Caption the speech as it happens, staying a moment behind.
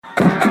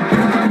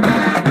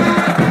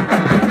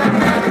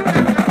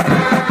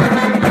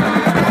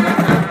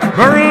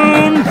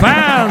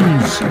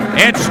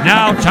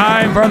Now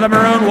time for the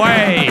Maroon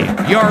Way,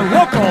 your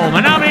local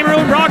Menominee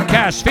Maroon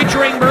broadcast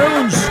featuring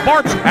Maroons,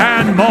 sports,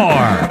 and more.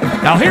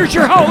 Now here's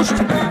your host,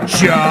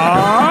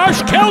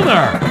 Josh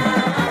Kellner.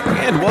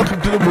 And welcome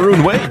to the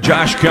Maroon Way.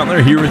 Josh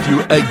Kellner here with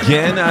you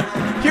again.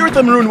 Here at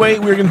the Maroon Way,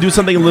 we're going to do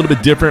something a little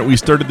bit different. We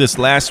started this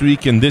last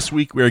week, and this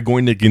week we are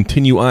going to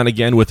continue on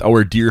again with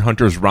our Deer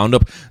Hunters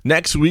Roundup.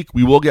 Next week,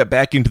 we will get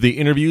back into the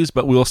interviews,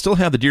 but we will still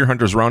have the Deer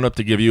Hunters Roundup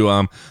to give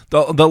you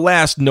the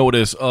last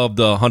notice of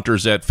the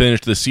hunters that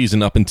finished the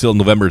season up until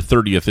November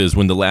 30th is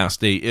when the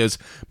last day is.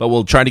 But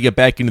we'll try to get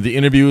back into the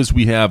interviews.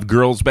 We have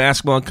girls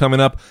basketball coming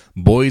up,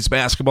 boys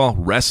basketball,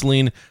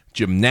 wrestling,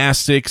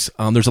 gymnastics.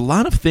 There's a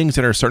lot of things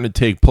that are starting to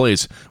take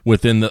place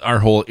within our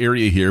whole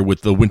area here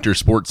with the winter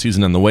sports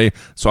season on the way.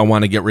 So I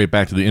want to get right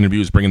back to the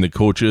interviews, bringing the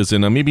coaches,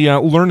 and maybe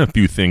learn a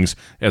few things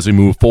as we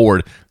move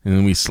forward. And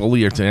then we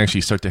slowly are to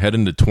actually start to head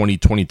into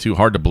 2022.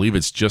 Hard to believe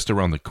it's just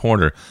around the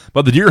corner.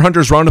 But the Deer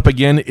Hunters Roundup,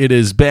 again, it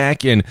is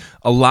back, and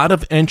a lot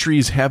of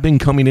entries have been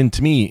coming in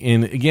to me.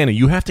 And again,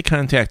 you have to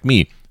contact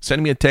me.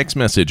 Send me a text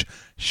message,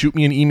 shoot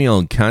me an email,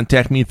 and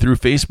contact me through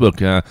Facebook,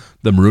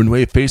 the Maroon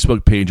Way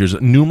Facebook page. There's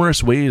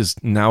numerous ways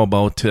now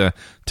about to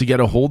get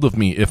a hold of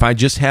me. If I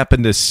just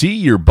happen to see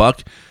your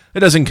buck, it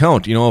doesn't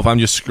count. You know, if I'm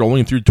just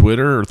scrolling through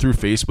Twitter or through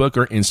Facebook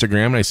or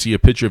Instagram and I see a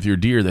picture of your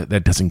deer,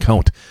 that doesn't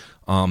count.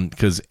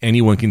 Because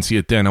anyone can see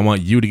it then. I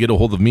want you to get a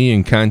hold of me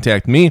and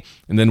contact me,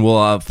 and then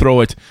we'll throw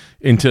it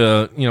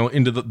into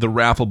the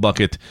raffle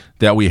bucket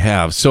that we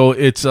have. So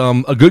it's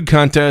a good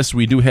contest.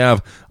 We do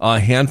have a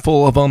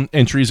handful of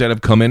entries that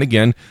have come in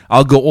again.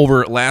 I'll go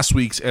over last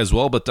week's as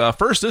well, but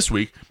first this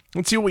week,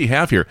 let's see what we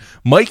have here.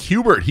 Mike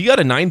Hubert, he got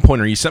a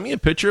 9-pointer. He sent me a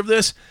picture of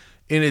this.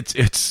 And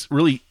it's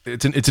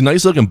a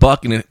nice looking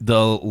buck, and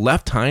the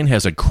left hind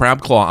has a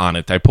crab claw on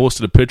it. I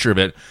posted a picture of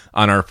it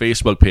on our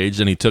Facebook page,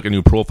 and he took a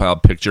new profile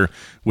picture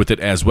with it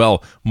as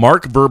well.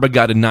 Mark Verba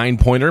got a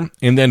 9-pointer,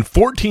 and then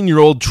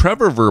 14-year-old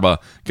Trevor Verba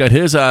got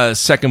his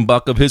second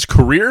buck of his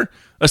career,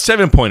 a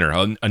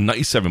 7-pointer, a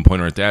nice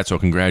 7-pointer at that. So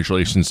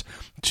congratulations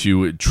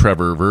to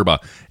Trevor Verba.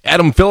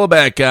 Adam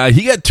Philibek,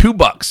 he got 2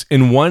 bucks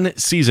in one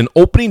season.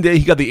 Opening day,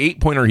 he got the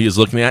 8-pointer he is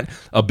looking at,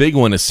 a big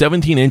one, a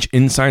 17-inch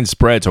inside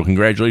spread. So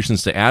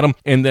congratulations to Adam.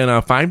 And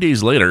then 5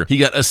 days later, he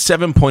got a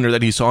 7-pointer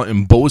that he saw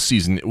in bow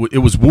season. It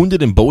was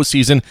wounded in bow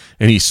season,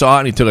 and he saw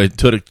it, and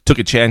he took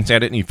a chance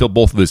at it, and he filled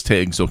both of his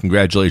tags. So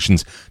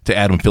congratulations to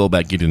Adam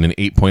Philibek getting an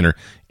 8-pointer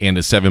and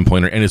a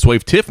 7-pointer. And his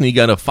wife Tiffany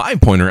got a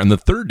 5-pointer on the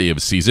 3rd day of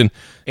the season.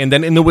 And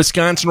then in the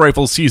Wisconsin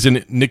rifle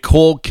season,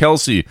 Nicole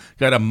Kelsey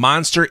got a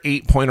monster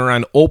 8-pointer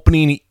on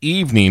opening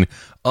evening.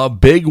 A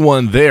big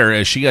one there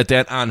as she got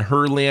that on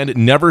her land.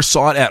 Never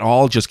saw it at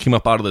all. Just came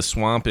up out of the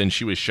swamp, and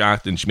she was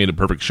shocked, and she made a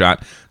perfect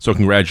shot. So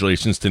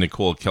congratulations to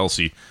Nicole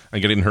Kelsey on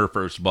getting her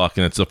first buck,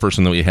 and it's the first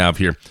one that we have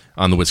here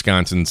on the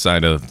Wisconsin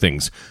side of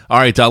things. All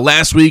right,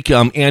 last week,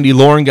 Andy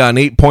Lauren got an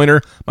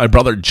 8-pointer. My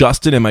brother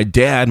Justin and my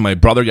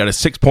brother got a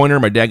 6-pointer.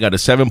 My dad got a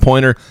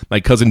 7-pointer. My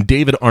cousin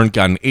David Arndt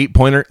got an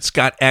 8-pointer.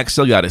 Scott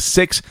Axel got a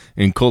 6,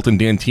 and Colton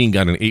Dantine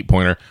got an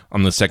 8-pointer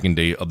on the second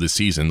day of the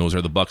season. Those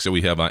are the bucks that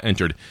we have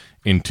entered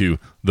into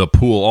the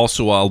pool.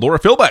 Also, Laura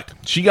Philbeck,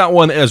 she got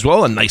one as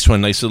well, a nice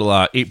one, nice little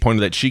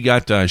 8-pointer that she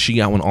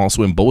got one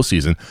also in bow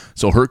season.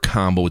 So her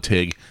combo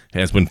tag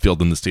has been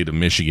filled in the state of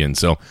Michigan.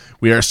 So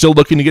we are still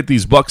looking to get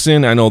these bucks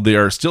in. I know they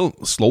are still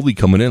slowly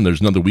coming in. There's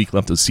another week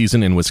left of the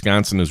season, and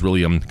Wisconsin is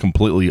really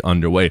completely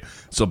underway.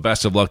 So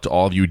best of luck to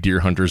all of you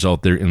deer hunters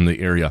out there in the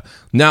area.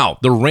 Now,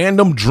 the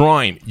random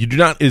drawing.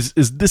 This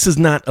is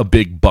not a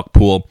big buck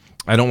pool.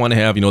 I don't want to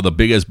have, the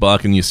biggest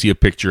buck and you see a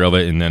picture of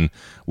it and then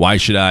why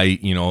should I,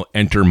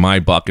 enter my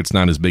buck? It's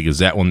not as big as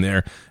that one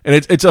there.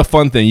 And it's a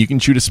fun thing. You can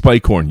shoot a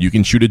spike horn. You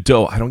can shoot a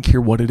doe. I don't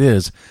care what it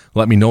is.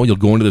 Let me know. You'll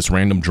go into this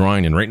random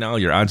drawing. And right now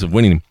your odds of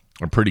winning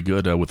are pretty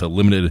good with a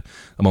limited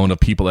amount of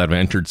people that have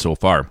entered so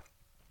far.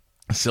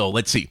 So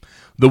let's see.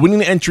 The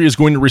winning entry is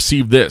going to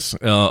receive this,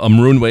 a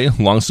Maroon Way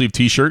long sleeve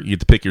t-shirt. You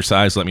get to pick your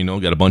size. Let me know.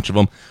 Got a bunch of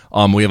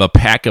them. We have a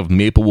pack of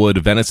Maplewood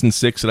venison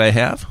sticks that I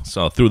have,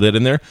 so I threw that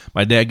in there.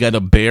 My dad got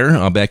a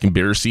bear back in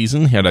bear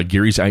season. Had a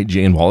Gary's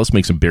IJ and Wallace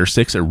make some bear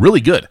sticks. They're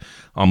really good.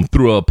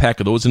 Threw a pack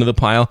of those into the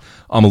pile.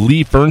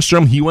 Lee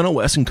Fernstrom, he went out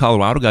west in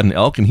Colorado, got an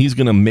elk, and he's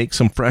going to make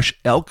some fresh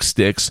elk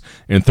sticks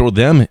and throw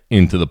them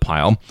into the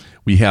pile.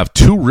 We have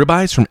 2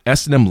 ribeyes from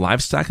S&M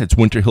Livestock. That's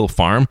Winter Hill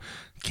Farm.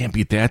 Can't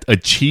beat that. A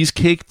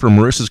cheesecake from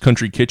Marissa's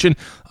Country Kitchen.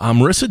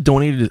 Marissa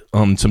donated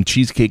some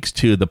cheesecakes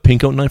to the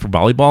Pink Out Night for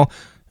volleyball.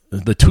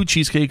 The 2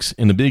 cheesecakes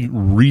and the big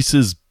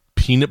Reese's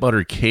peanut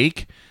butter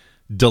cake.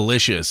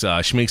 Delicious.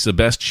 She makes the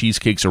best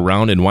cheesecakes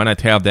around, and why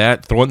not have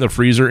that? Throw it in the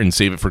freezer and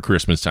save it for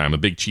Christmas time. A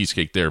big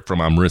cheesecake there from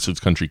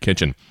Marissa's Country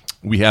Kitchen.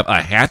 We have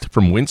a hat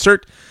from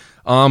Winsert.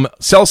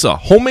 Salsa.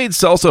 Homemade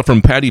salsa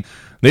from Patty.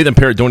 Nathan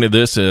Parrott donated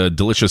this,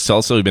 delicious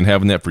salsa. We've been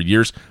having that for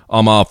years.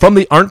 From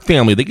the Arndt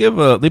family,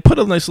 they put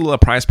a nice little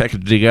prize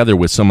package together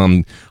with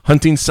some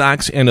hunting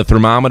socks and a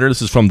thermometer.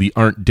 This is from the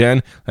Arndt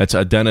Den. That's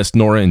Dennis,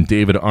 Nora, and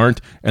David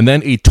Arndt. And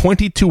then a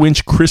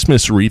 22-inch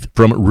Christmas wreath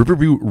from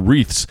Riverview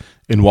Wreaths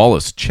in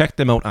Wallace. Check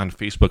them out on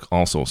Facebook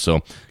also.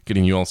 So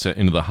getting you all set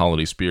into the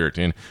holiday spirit.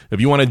 And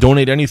if you want to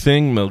donate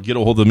anything, get a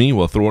hold of me.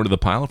 We'll throw it into the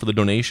pile for the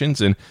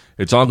donations. And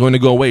it's all going to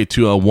go away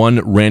to one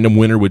random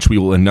winner, which we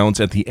will announce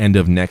at the end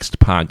of next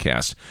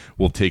podcast.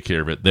 We'll take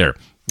care of it there.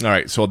 All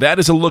right, so that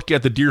is a look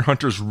at the Deer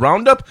Hunters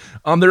Roundup.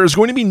 There is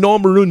going to be no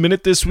Maroon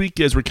Minute this week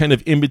as we're kind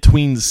of in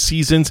between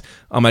seasons.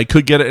 I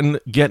could get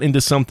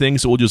into some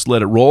things, so we'll just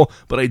let it roll.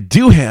 But I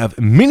do have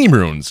Mini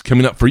Maroons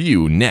coming up for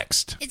you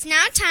next. It's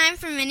now time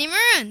for Mini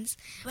Maroons,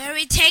 where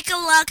we take a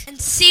look and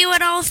see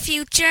what all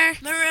future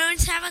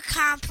Maroons have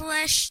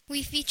accomplished.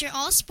 We feature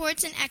all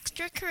sports and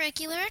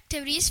extracurricular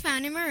activities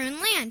found in Maroon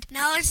Land.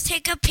 Now let's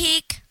take a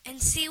peek and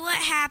see what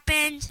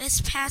happened this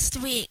past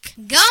week.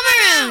 Go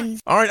Maroons!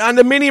 All right, on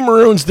the Mini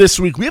Maroons this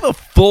week, we have a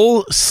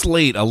full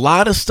slate, a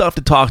lot of stuff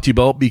to talk to you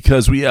about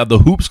because we have the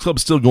Hoops Club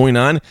still going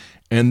on,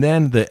 and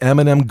then the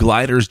M&M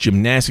Gliders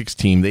gymnastics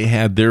team, they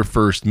had their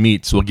first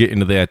meet, so we'll get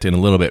into that in a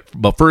little bit.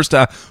 But first,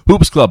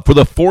 Hoops Club for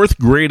the 4th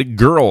grade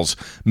girls.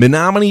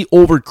 Menominee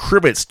over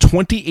Crivets,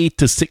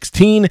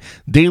 28-16.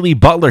 Daly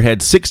Butler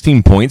had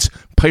 16 points.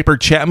 Piper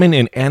Chapman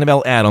and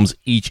Annabelle Adams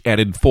each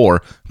added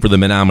 4 for the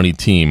Menominee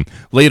team.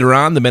 Later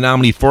on, the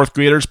Menominee 4th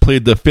graders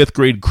played the 5th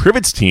grade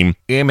Crivets team,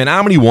 and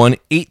Menominee won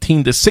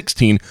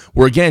 18-16,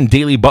 where again,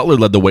 Daly Butler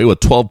led the way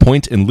with 12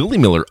 points, and Lily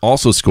Miller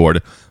also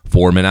scored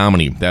for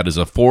Menominee. That is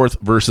a 4th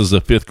versus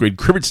the 5th grade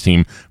Crivets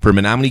team for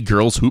Menominee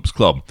Girls Hoops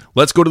Club.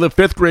 Let's go to the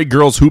 5th grade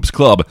Girls Hoops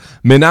Club.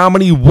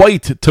 Menominee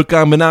White took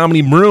on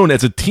Menominee Maroon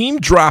as a team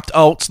dropped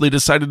out, so they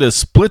decided to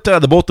split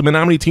both the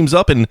Menominee teams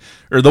up,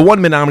 or the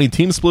one Menominee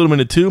team split them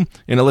into two,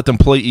 and to let them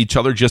play each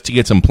other just to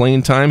get some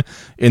playing time.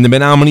 And the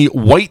Menominee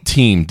White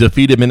team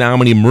defeated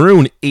Menominee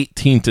Maroon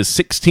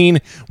 18-16,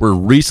 where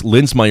Reese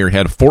Linsmeyer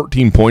had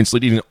 14 points,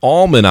 leading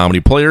all Menominee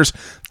players.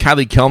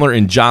 Kylie Kellner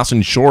and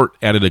Jocelyn Short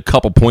added a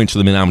couple points to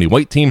the Menominee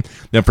White team.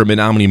 Then for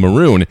Menominee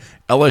Maroon,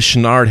 Ella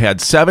Chenard had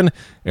 7,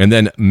 and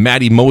then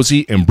Maddie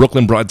Mosey and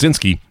Brooklyn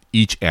Brodzinski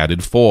each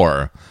added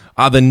 4.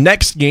 The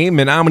next game,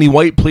 Menominee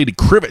White played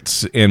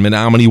Crivets, and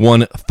Menominee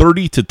won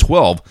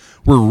 30-12,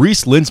 where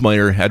Reese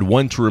Linsmeyer had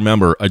one to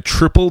remember, a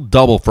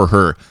triple-double for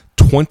her,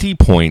 20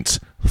 points,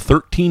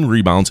 13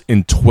 rebounds,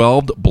 and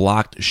 12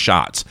 blocked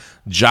shots.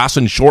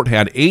 Jocelyn Short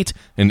had 8,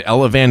 and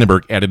Ella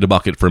Vandenberg added a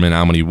bucket for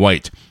Menominee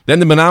White. Then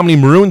the Menominee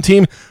Maroon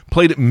team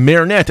played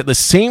Marinette at the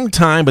same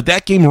time, but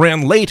that game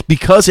ran late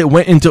because it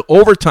went into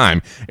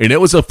overtime, and it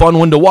was a fun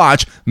one to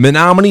watch.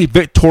 Menominee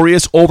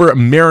victorious over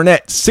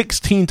Marinette,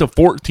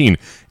 16-14.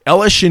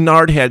 Ella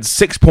Chenard had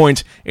 6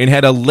 points and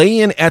had a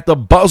lay-in at the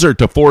buzzer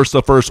to force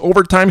the first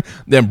overtime.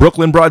 Then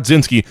Brooklyn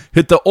Brodzinski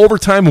hit the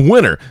overtime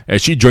winner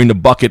as she joined the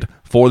bucket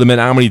for the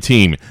Menominee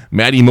team.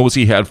 Maddie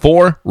Mosey had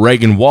 4,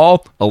 Reagan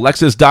Wall,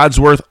 Alexis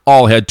Dodsworth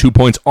all had 2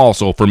 points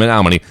also for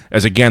Menominee,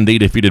 as again they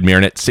defeated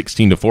Marinette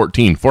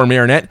 16-14. For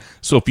Marinette,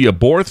 Sophia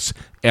Borths,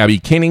 Abby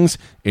Kinnings,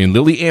 and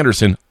Lily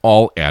Anderson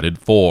all added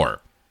 4.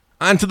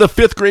 On to the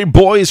 5th grade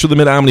boys for the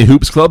Menominee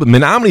Hoops Club.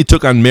 Menominee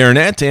took on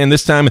Marinette, and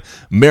this time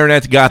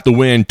Marinette got the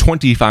win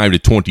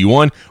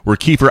 25-21, where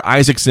Kiefer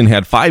Isaacson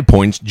had 5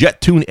 points,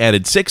 Jet Toon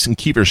added 6, and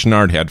Kiefer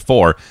Chenard had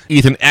 4.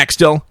 Ethan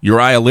Axtell,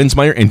 Uriah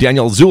Linsmeyer, and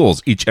Danielle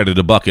Zules each added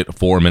a bucket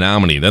for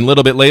Menominee. Then a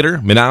little bit later,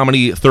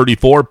 Menominee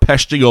 34,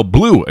 Peshtigo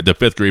Blue at the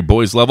 5th grade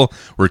boys level,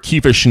 where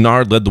Kiefer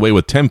Chenard led the way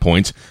with 10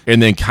 points,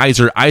 and then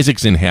Kaiser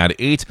Isaacson had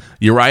 8.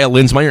 Uriah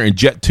Linsmeyer and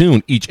Jet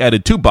Toon each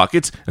added 2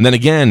 buckets, and then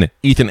again,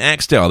 Ethan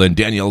Axtell, then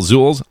Danielle Zules,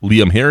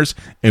 Liam Harris,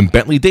 and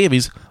Bentley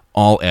Davies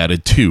all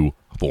added 2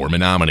 for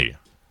Menominee.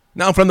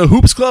 Now from the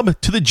Hoops Club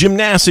to the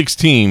gymnastics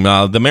team,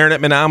 the Marinette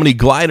Menominee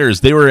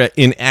Gliders, they were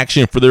in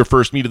action for their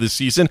first meet of the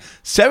season.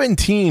 7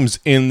 teams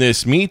in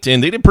this meet,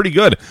 and they did pretty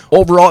good.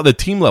 Overall, at the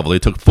team level, they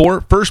took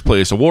 4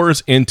 first-place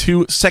awards and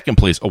 2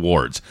 second-place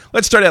awards.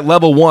 Let's start at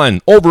level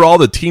 1. Overall,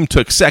 the team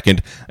took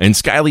second, and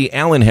Skylie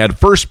Allen had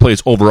first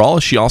place overall.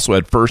 She also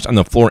had first on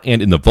the floor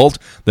and in the vault.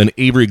 Then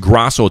Avery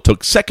Grosso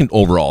took second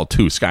overall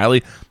to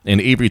Skylie, and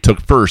Avery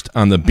took first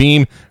on the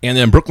beam, and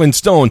then Brooklyn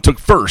Stone took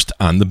first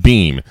on the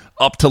beam.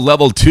 Up to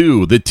level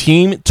 2, the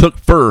team took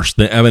first,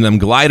 the M&M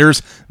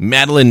Gliders.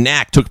 Madeline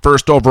Knack took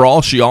first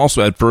overall. She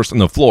also had first on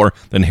the floor.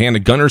 Then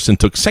Hannah Gunnarsson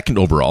took second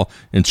overall,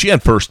 and she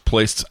had first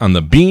place on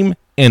the beam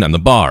and on the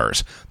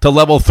bars. To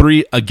level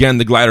 3, again,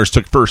 the Gliders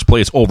took first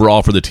place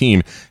overall for the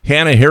team.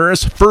 Hannah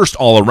Harris, first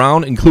all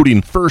around,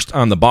 including first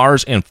on the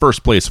bars and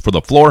first place for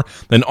the floor.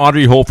 Then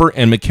Audrey Hofer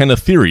and McKenna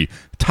Theory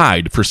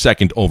tied for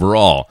second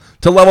overall.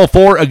 To level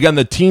 4, again,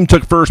 the team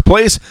took first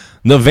place.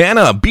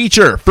 Navannah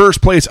Beecher,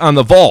 first place on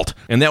the vault.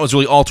 And that was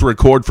really all to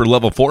record for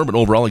level 4, but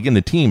overall, again,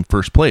 the team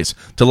first place.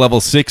 To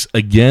level 6,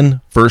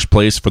 again, first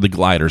place for the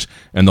Gliders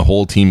and the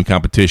whole team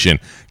competition.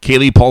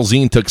 Kaylee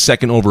Paulzine took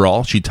second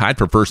overall. She tied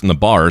for first in the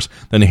bars.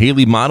 Then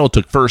Haley Motto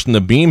took first in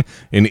the beam,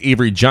 and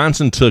Avery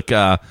Johnson took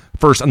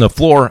first on the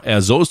floor,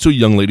 as those 2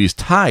 young ladies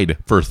tied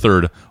for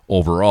third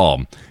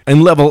overall.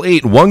 In level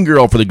 8, one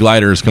girl for the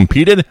Gliders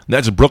competed.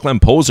 That's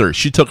Brooklyn Poser.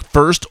 She took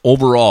first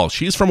overall.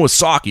 She's from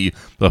Woosaki,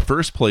 the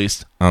first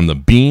place on the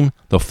beam,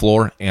 the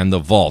floor, and the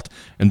vault.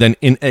 And then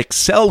in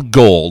Excel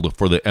Gold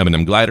for the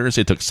M&M Gliders,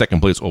 they took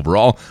second place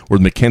overall, where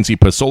Mackenzie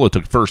Pasola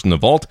took first in the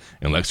vault,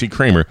 and Lexi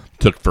Kramer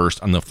took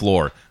first on the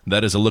floor.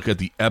 That is a look at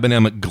the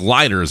M&M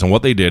Gliders and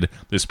what they did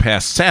this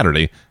past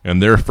Saturday in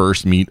their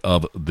first meet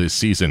of this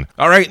season.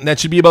 All right, and that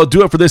should be about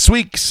do it for this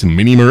week's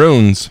Mini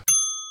Maroons.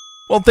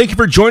 Well, thank you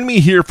for joining me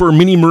here for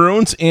Mini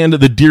Maroons and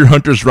the Deer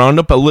Hunters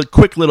Roundup. A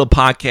quick little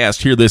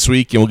podcast here this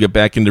week, and we'll get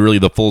back into really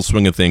the full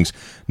swing of things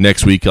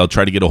next week. I'll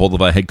try to get a hold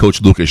of head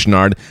coach Lucas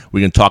Schnard.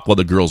 We can talk about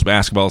the girls'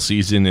 basketball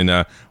season,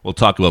 and we'll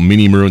talk about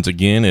Mini Maroons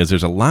again, as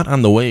there's a lot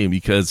on the way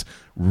because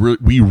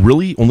we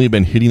really only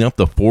been hitting up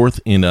the 4th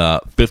and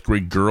 5th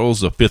grade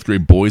girls. The 5th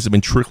grade boys have been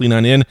trickling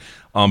on in.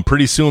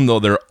 Pretty soon, though,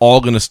 they're all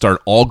going to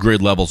start. All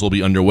grade levels will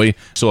be underway.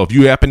 So if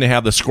you happen to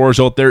have the scores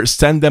out there,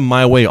 send them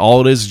my way.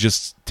 All it is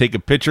just take a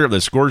picture of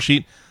the score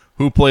sheet,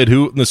 who played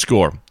who, and the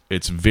score.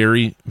 It's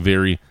very,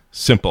 very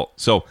simple.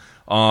 So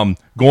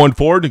going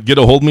forward, get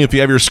a hold of me if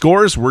you have your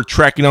scores. We're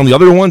tracking on the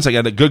other ones. I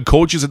got good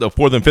coaches at the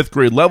 4th and 5th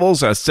grade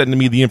levels sending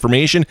me the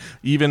information.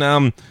 Even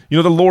the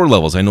lower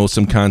levels. I know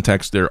some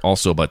contacts there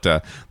also, but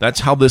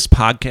that's how this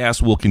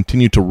podcast will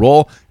continue to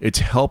roll. It's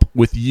help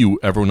with you,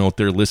 everyone out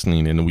there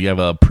listening, and we have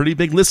a pretty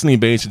big listening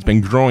base. It's been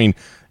growing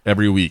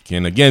every week.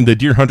 And again, the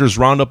Deer Hunters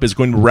Roundup is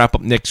going to wrap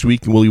up next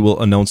week, and we will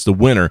announce the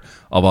winner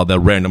of the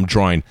random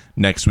drawing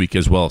next week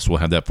as well. So we'll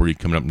have that for you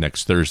coming up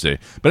next Thursday.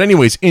 But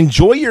anyways,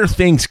 enjoy your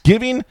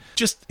Thanksgiving.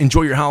 Just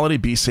enjoy your holiday.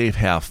 Be safe.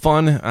 Have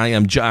fun. I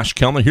am Josh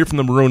Kellner here from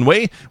the Maroon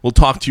Way. We'll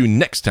talk to you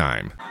next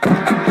time.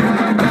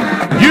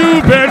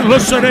 You've been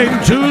listening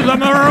to the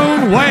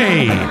Maroon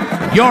Way,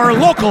 your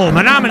local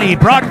Menominee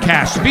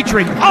broadcast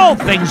featuring all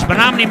things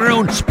Menominee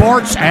Maroon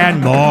sports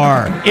and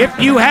more. If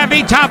you have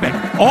a topic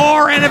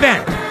or an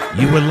event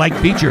you would like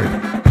featured,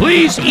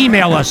 please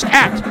email us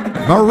at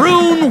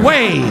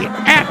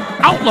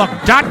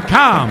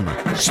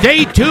maroonway@outlook.com.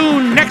 Stay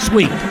tuned next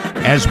week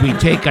as we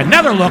take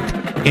another look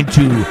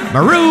into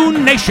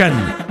Maroon Nation.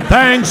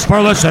 Thanks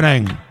for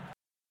listening.